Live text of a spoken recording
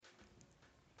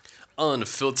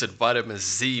Unfiltered Vitamin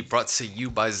Z brought to you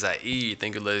by Zaid.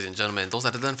 Thank you, ladies and gentlemen. Those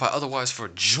that identify otherwise for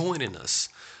joining us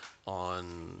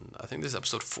on, I think this is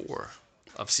episode 4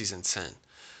 of season 10.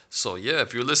 So, yeah,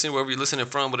 if you're listening, wherever you're listening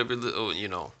from, whatever,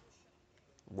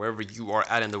 wherever you are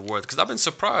at in the world, because I've been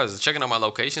surprised checking out my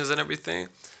locations and everything.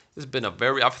 It's been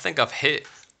I think I've hit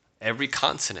every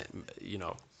continent.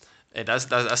 And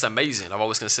that's amazing. I've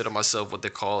always considered myself what they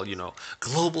call,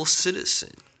 global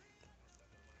citizen.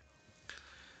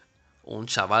 Un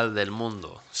chaval del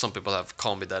mundo. Some people have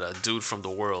called me that, a dude from the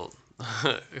world.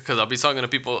 Because I'll be talking to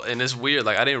people, and it's weird.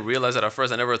 Like, I didn't realize that at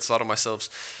first. I never thought of myself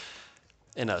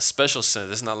in a special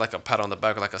sense. It's not like a pat on the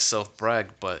back or like a self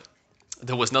brag, but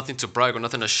there was nothing to brag or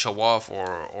nothing to show off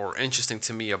or interesting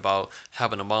to me about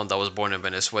having a mom that was born in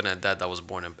Venezuela and a dad that was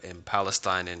born in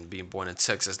Palestine and being born in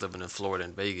Texas, living in Florida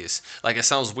and Vegas. Like, it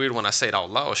sounds weird when I say it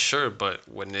out loud, sure, but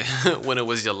when it, when it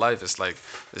was your life, it's like,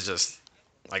 it's just,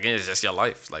 again, it's just your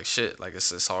life. Like, shit, like,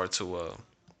 it's hard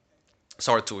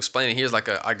to explain. And here's like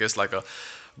I guess like a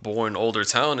boring older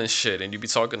town and shit, and you be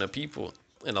talking to people,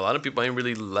 and a lot of people ain't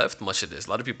really left much of this. A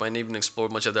lot of people ain't even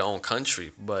explored much of their own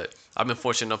country. But I've been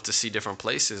fortunate enough to see different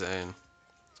places, and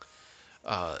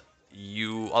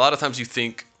you a lot of times you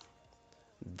think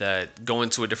that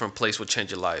going to a different place will change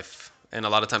your life, and a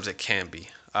lot of times it can be.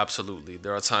 Absolutely,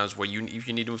 there are times where if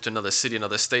you need to move to another city,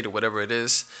 another state, or whatever it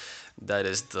is, that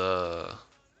is the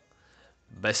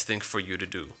best thing for you to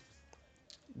do,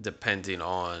 depending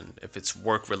on if it's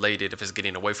work related, if it's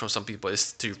getting away from some people,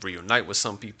 it's to reunite with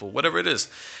some people, whatever it is.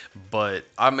 But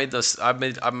I made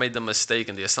the mistake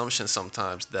and the assumption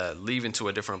sometimes that leaving to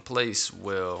a different place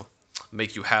will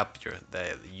make you happier,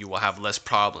 that you will have less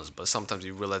problems. But sometimes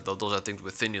you realize that those are things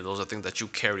within you, those are things that you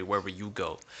carry wherever you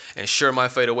go. And sure, it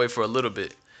might fade away for a little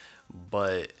bit,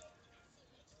 but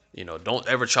don't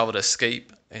ever travel to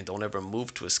escape, and don't ever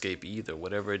move to escape either.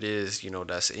 Whatever it is,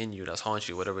 that's in you, that's haunts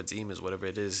you, whatever demons, whatever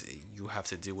it is, you have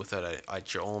to deal with it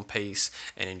at your own pace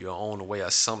and in your own way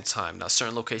at some time. Now,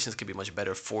 certain locations can be much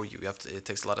better for you. It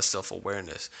takes a lot of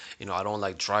self-awareness. I don't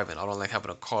like driving. I don't like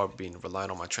having a car being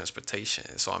reliant on my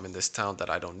transportation. So I'm in this town that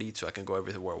I don't need to. I can go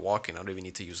everywhere walking. I don't even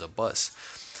need to use a bus.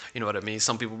 You know what I mean?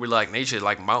 Some people really like nature,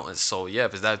 like mountains. So yeah,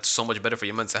 if that's so much better for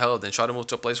your mental health, then try to move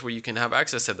to a place where you can have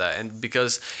access to that. And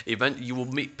because you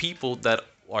will meet people that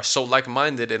are so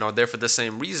like-minded and are there for the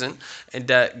same reason, and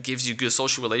that gives you good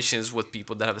social relations with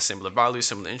people that have the similar values,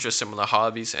 similar interests, similar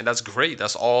hobbies, and that's great.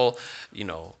 That's all,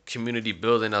 community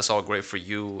building. That's all great for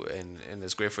you, and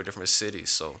it's great for different cities.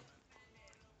 So,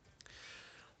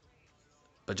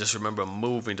 but just remember,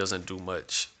 moving doesn't do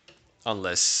much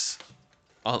unless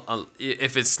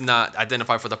if it's not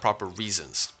identified for the proper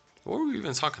reasons. What were we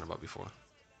even talking about before?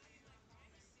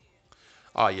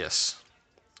 Ah, yes.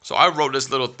 So I wrote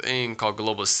this little thing called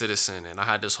Global Citizen, and I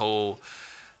had this whole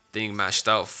thing mashed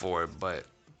out for it, but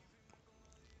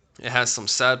it had some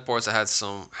sad parts, it had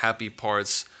some happy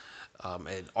parts,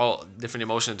 and all different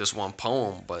emotions in this one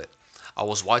poem. But I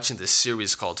was watching this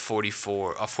series called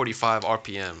 45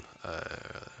 RPM,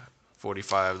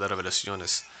 45 de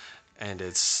Revelaciones, and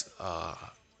it's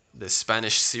this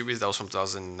Spanish series that was from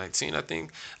 2019, I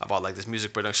think, about like this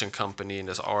music production company and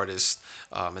this artist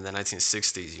in the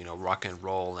 1960s, rock and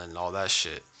roll and all that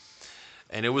shit.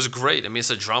 And it was great. I mean, it's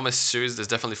a drama series. There's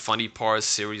definitely funny parts,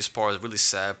 serious parts, really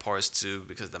sad parts too,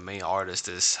 because the main artist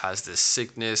has this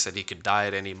sickness and he could die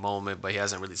at any moment, but he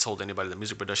hasn't really told anybody. The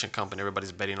music production company,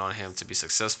 everybody's betting on him to be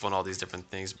successful and all these different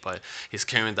things, but he's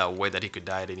carrying that way that he could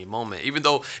die at any moment, even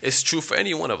though it's true for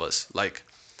any one of us. Like,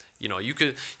 you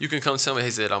can come tell me,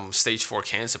 he said, I'm stage 4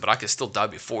 cancer, but I can still die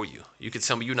before you. You could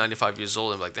tell me you're 95 years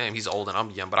old and be like, damn, he's old and I'm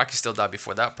young, but I can still die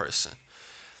before that person.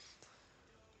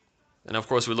 And of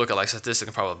course, we look at like statistics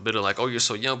and probability, like, oh, you're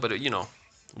so young, but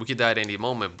we could die at any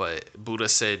moment. But Buddha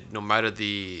said, no matter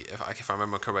if I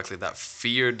remember correctly, that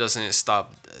fear doesn't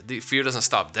stop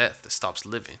death; it stops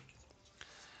living.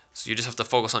 So you just have to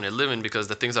focus on your living, because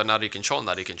the things are not in control,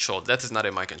 not in control. Death is not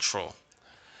in my control.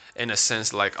 In a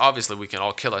sense, like, obviously we can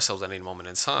all kill ourselves at any moment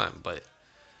in time, but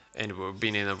and we're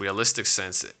being in a realistic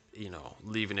sense,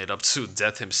 leaving it up to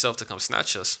death himself to come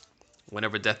snatch us.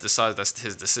 Whenever death decides, that's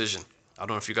his decision. I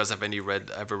don't know if you guys have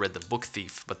ever read the book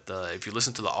Thief, but if you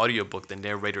listen to the audiobook, the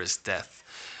narrator is Death,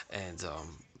 and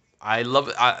I love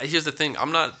it. Here's the thing: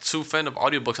 I'm not too fan of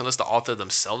audiobooks unless the author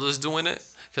themselves is doing it,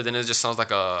 because then it just sounds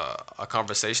like a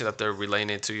conversation that they're relaying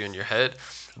it to you in your head.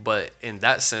 But in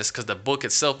that sense, because the book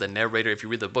itself, the narrator, if you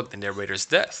read the book, the narrator is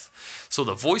Death. So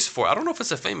the voice for I don't know if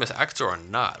it's a famous actor or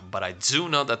not, but I do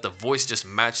know that the voice just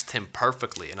matched him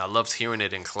perfectly, and I loved hearing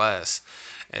it in class.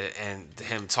 and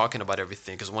him talking about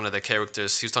everything. Because one of the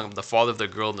characters, he was talking about the father of the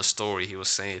girl in the story. He was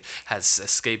saying has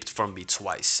escaped from me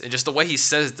twice, and just the way he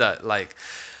says that, like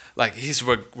he's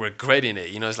regretting it.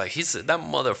 You know, it's like he's that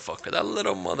motherfucker, that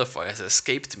little motherfucker has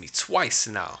escaped me twice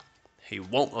now. He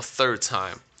won't a third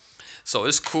time. So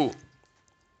it's cool.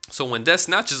 So when death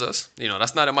snatches us,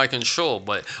 that's not in my control.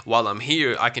 But while I'm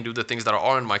here, I can do the things that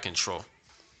are in my control,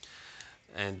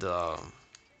 and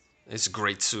it's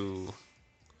great to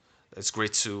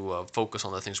focus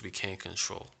on the things we can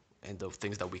control and the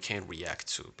things that we can react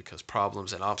to, because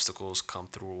problems and obstacles come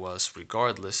through us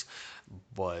regardless,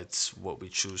 but what we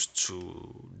choose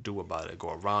to do about it, go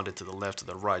around it, to the left, to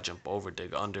the right, jump over,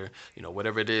 dig under,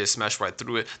 whatever it is, smash right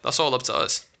through it, that's all up to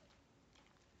us.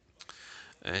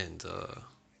 And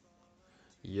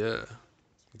yeah,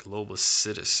 global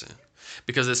citizen,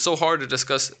 because it's so hard to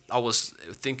discuss. I was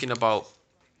thinking about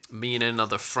me and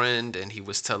another friend, and he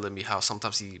was telling me how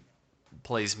sometimes he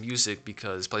plays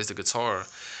the guitar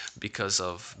because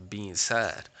of being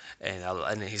sad.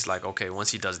 And he's like, okay,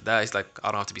 once he does that, he's like,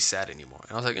 I don't have to be sad anymore.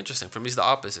 And I was like, interesting. For me, it's the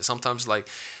opposite. Sometimes, like,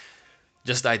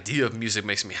 just the idea of music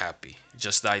makes me happy.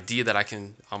 Just the idea that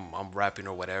I'm rapping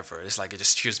or whatever. It's like it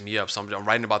just cheers me up. So I'm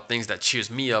writing about things that cheers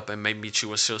me up and make me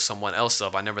cheer someone else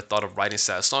up. I never thought of writing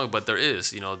sad songs, but there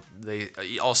is. They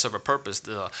all serve a purpose.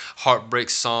 The heartbreak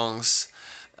songs,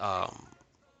 um,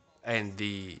 and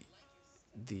the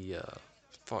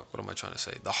fuck, what am I trying to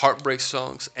say? The heartbreak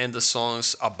songs and the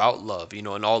songs about love, in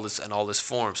all its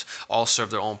forms, all serve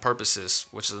their own purposes,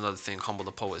 which is another thing Humble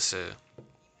the Poet said.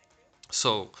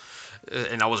 So,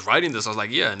 and I was writing this, I was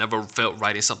like, yeah, I never felt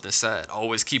writing something sad.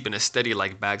 Always keeping it steady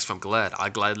like bags from Glad. I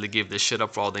gladly give this shit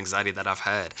up for all the anxiety that I've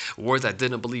had. Words I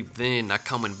didn't believe then, not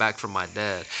coming back from my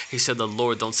dad. He said the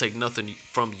Lord don't take nothing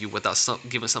from you without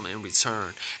giving something in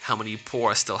return. How many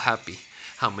poor are still happy?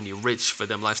 How many rich? For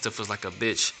them life still feels like a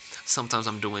bitch. Sometimes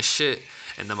I'm doing shit,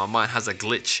 and then my mind has a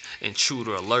glitch.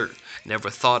 Intruder alert. Never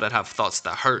thought I'd have thoughts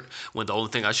that hurt, when the only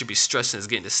thing I should be stressing is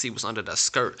getting to see what's under that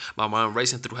skirt. My mind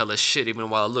racing through hella shit, even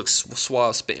while I look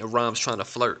suave, spitting rhymes, trying to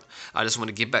flirt. I just want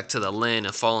to get back to the land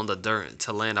and fall in the dirt.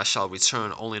 To land I shall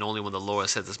return, only and only when the Lord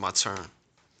says it's my turn.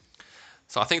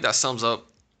 So I think that sums up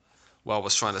what I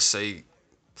was trying to say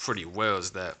pretty well.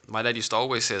 Is that my dad used to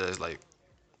always say that, it's like,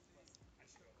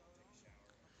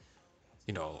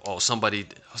 oh, somebody,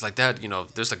 I was like, Dad,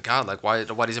 there's a God. Like, why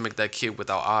does he make that kid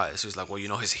without eyes? He was like, well,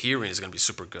 his hearing is gonna be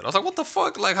super good. I was like, what the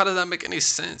fuck? Like, how does that make any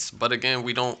sense? But again,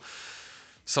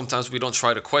 sometimes we don't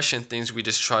try to question things. We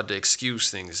just try to excuse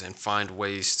things and find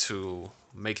ways to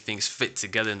make things fit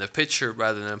together in the picture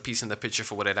rather than piecing the picture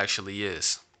for what it actually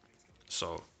is.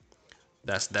 So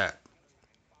that's that.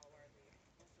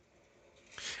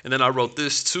 And then I wrote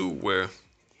this too, where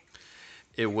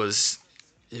it was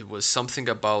it was something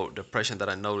about depression that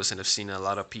I noticed and have seen in a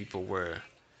lot of people, where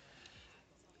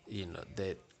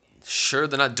that sure,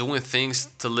 they're not doing things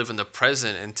to live in the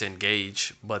present and to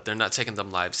engage, but they're not taking them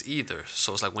lives either.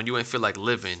 So it's like, when you ain't feel like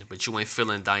living, but you ain't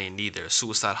feeling dying neither.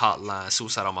 Suicide hotline,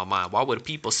 suicide on my mind. Why would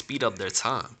people speed up their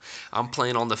time? I'm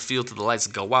playing on the field till the lights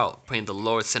go out, praying the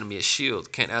Lord send me a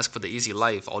shield. Can't ask for the easy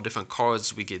life. All different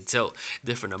cards we get dealt,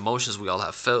 different emotions we all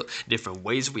have felt, different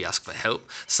ways we ask for help.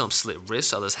 Some slit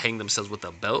wrists, others hang themselves with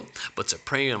a belt. But to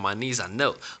pray on my knees I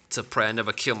knelt. To pray I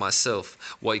never kill myself.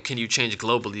 What can you change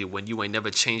globally when you ain't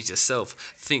never changed yourself?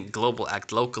 Think global,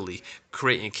 act locally.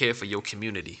 Create and care for your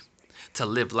community. To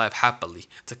live life happily.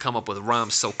 To come up with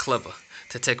rhymes so clever.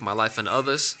 To take my life and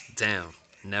others? Damn,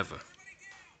 never.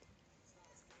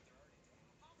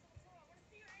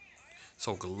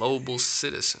 So global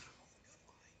citizen.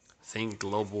 Think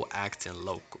global, acting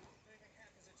local.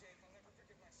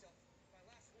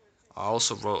 I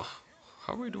also wrote,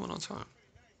 how are we doing on time?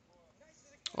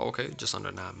 Oh, okay, just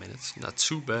under 9 minutes. Not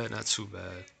too bad, not too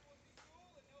bad.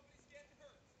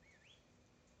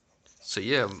 So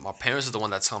yeah, my parents are the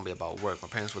one that taught me about work. My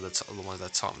parents were the ones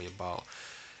that taught me about,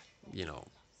 you know,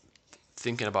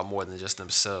 thinking about more than just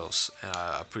themselves, and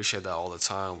I appreciate that all the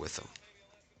time with them.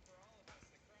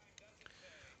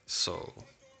 So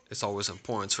it's always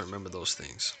important to remember those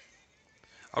things.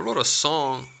 I wrote a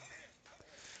song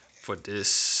for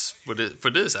this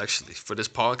actually, for this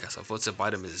podcast. I thought to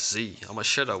Vitamin Z. I'm gonna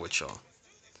share that with y'all,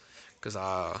 cause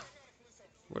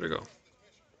where'd it go?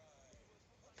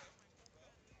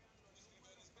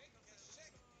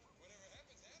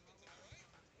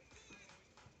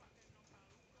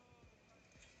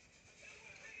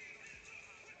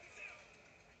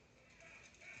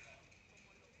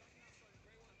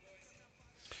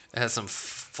 It had some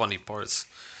funny parts,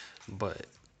 but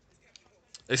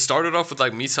it started off with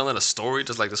like me telling a story,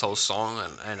 just like this whole song,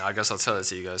 and I guess I'll tell it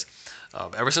to you guys.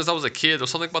 Ever since I was a kid, there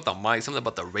was something about the mic, something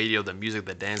about the radio, the music,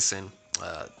 the dancing.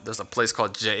 There's a place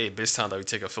called JA Biztown that we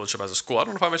take a field trip as a school. I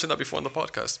don't know if I mentioned that before in the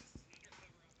podcast.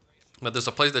 But there's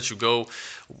a place that you go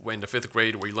in the fifth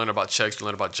grade where you learn about checks, you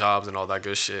learn about jobs and all that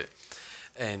good shit.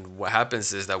 And what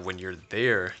happens is that when you're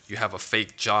there, you have a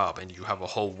fake job and you have a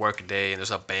whole work day, and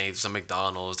there's a bank, there's a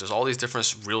McDonald's, there's all these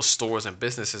different real stores and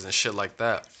businesses and shit like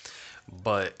that.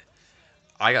 But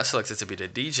I got selected to be the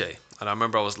DJ. And I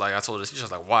remember I told her, she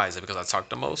was like, why? Is it because I talk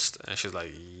the most? And she's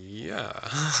like, yeah.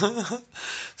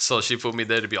 So she put me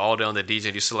there to be all day on the DJ,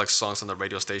 and you select songs on the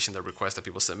radio station, the requests that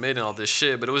people submit, and all this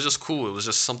shit. But it was just cool. It was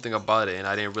just something about it, and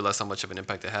I didn't realize how much of an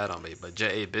impact it had on me. But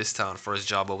J.A. Biztown, first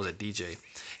job, I was a DJ.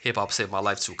 Hip hop saved my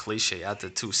life too cliche. After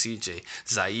 2 CJ.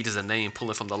 Zaid is a name,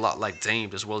 pulling from the lot like Dame,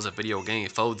 as well as a video game.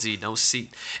 4D, no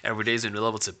seat. Every day's a new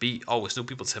level to beat. Always new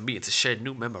people to meet and to share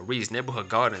new memories. Neighborhood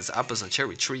gardens, apples and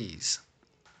cherry trees.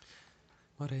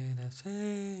 What did I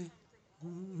say?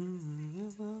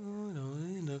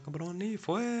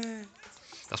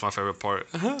 That's my favorite part.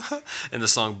 In the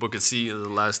song Booker T, the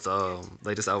last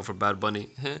latest album for Bad Bunny.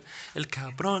 El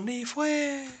cabrón ni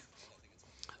fue.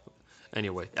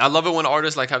 Anyway, I love it when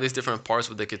artists like have these different parts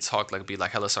where they could talk like be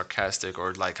like hella sarcastic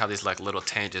or like have these like little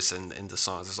tangents in the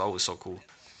songs. It's always so cool.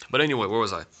 But anyway, where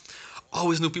was I?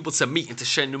 Always new people to meet and to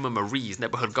share new memories.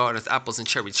 Neighborhood gardens, apples and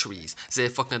cherry trees. Z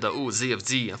fucking the ooh,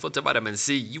 ZFD, and foot vitamin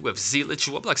Z. UFC lit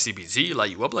you up like CBG,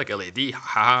 light you up like LED. Ha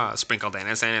ha. Sprinkle that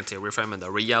insanity, reframing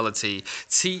the reality.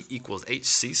 T equals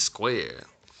HC squared.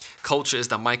 Culture is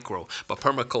the micro, but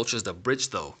permaculture is the bridge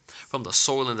though. From the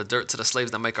soil and the dirt to the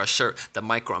slaves that make our shirt, the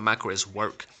micro and macro is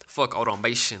work. Fuck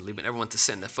automation, leaving everyone to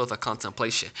sit in the filth of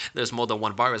contemplation. There's more than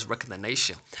one virus wrecking the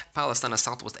nation. Palestine and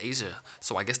Southwest Asia,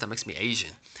 so I guess that makes me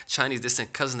Asian. Chinese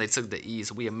distant cousin, they took the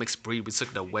east. We a mixed breed, we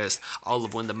took the west. All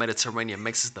of when the Mediterranean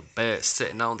makes us the best.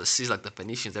 Sitting out on the seas like the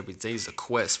Phoenicians, every day is a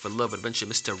quest for love, adventure,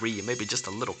 mystery, and maybe just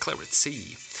a little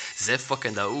clarity. Z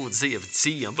fucking the ooh, Z of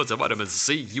T, I'm putting vitamin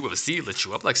Z. UFC lit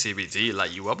you up like CBD,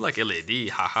 light you up like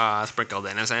LED. Haha, sprinkle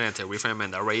the insanity,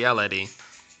 reframing the reality.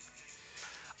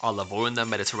 All avoiding the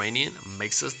Mediterranean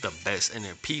makes us the best, and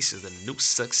in peace is the new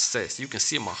success. You can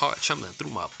see my heart trembling through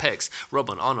my pecs,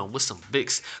 rubbing on them with some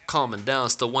Vicks, calming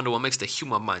down, still wonder what makes the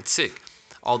human mind tick.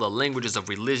 All the languages of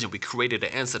religion we created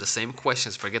to answer the same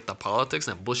questions. Forget the politics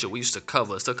and bullshit we used to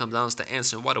cover. It still comes down to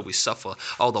answering why do we suffer.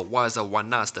 All the whys and why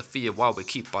nots, the fear why we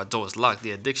keep our doors locked.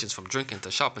 The addictions from drinking to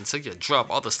shopping till you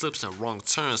drop. All the slips and wrong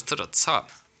turns to the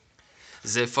top.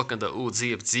 Z fucking the ooh,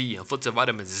 ZFD, and foot to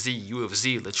vitamin Z,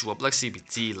 UFC, let you up like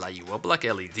CBT, light you up like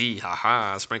LED,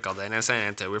 haha, sprinkle the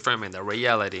insanity, reframing the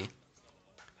reality.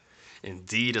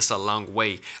 Indeed, it's a long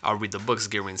way. I'll read the books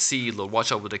guaranteed. Lord,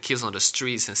 watch over the kids on the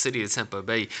streets in city of Tampa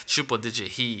Bay. Triple digit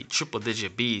heat, triple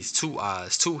digit beats, 2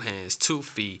 eyes, 2 hands, 2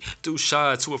 feet. Too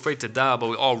shy, too afraid to die, but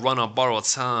we all run on borrowed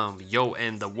time. Yo,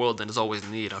 and the world, and there's always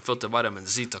need. Unfiltered vitamin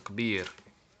Z, takbir.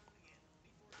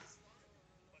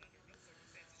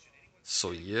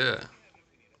 So yeah,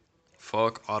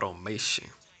 fuck automation.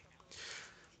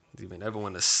 Leaving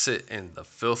everyone to sit in the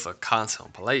filth of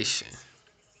contemplation.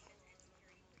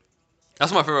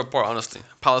 That's my favorite part, honestly.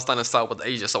 Palestine is south with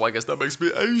Asia, so I guess that makes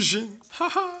me Asian.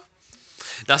 Haha.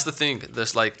 That's the thing.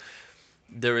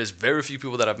 There is very few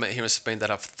people that I've met here in Spain that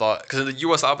have thought, because in the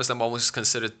U.S. obviously I'm always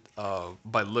considered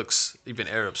by looks, even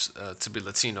Arabs, to be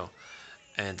Latino,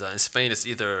 and in Spain it's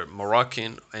either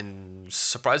Moroccan and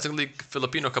surprisingly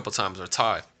Filipino a couple times or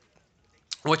Thai,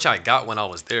 which I got when I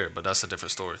was there, but that's a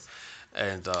different story.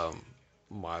 And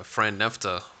my friend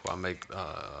Nefta, who I make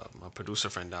my producer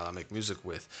friend now I make music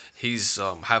with, he's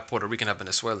half Puerto Rican, half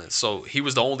Venezuelan. So he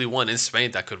was the only one in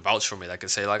Spain that could vouch for me, that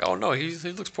could say like, oh no, he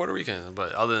looks Puerto Rican.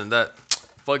 But other than that,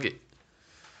 fuck it,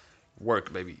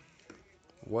 work baby.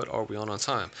 What are we on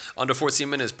time? Under 14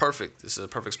 minutes, perfect. This is a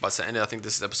perfect spot to end it. I think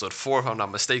this is episode 4, if I'm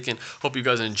not mistaken. Hope you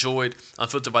guys enjoyed.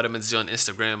 Unfiltered Vitamin Z on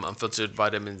Instagram. Unfiltered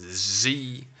Vitamin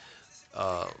Z.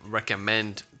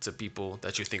 Recommend to people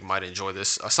that you think might enjoy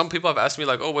this. Some people have asked me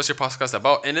like, "Oh, what's your podcast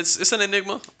about?" And it's an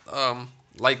enigma.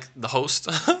 Like the host,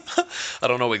 I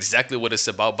don't know exactly what it's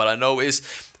about, but I know it's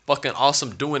fucking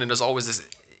awesome doing. And there's always this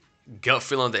gut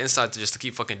feeling on the inside to just to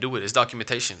keep fucking do it. It's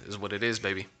documentation, is what it is,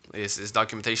 baby. It's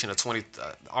documentation of 20.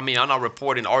 I mean, I'm not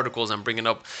reporting articles and bringing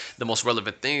up the most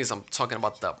relevant things. I'm talking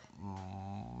about the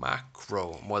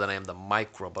macro more than I am the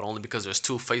micro, but only because there's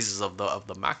two phases of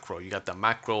the macro. You got the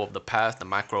macro of the path, the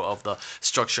macro of the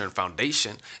structure and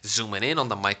foundation, zooming in on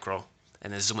the micro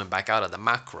and then zooming back out of the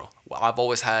macro. Well, I've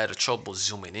always had a trouble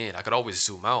zooming in. I could always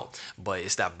zoom out, but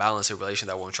it's that balance and relation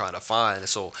that we're trying to find. And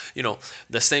so,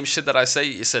 the same shit that I say,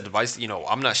 it's advice.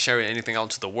 I'm not sharing anything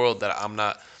out to the world that I'm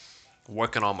not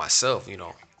working on myself.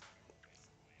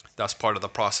 that's part of the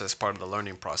process, part of the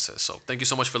learning process. So thank you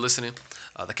so much for listening.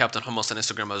 The Captain Hummus on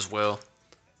Instagram as well.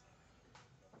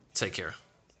 Take care.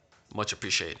 Much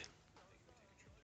appreciated.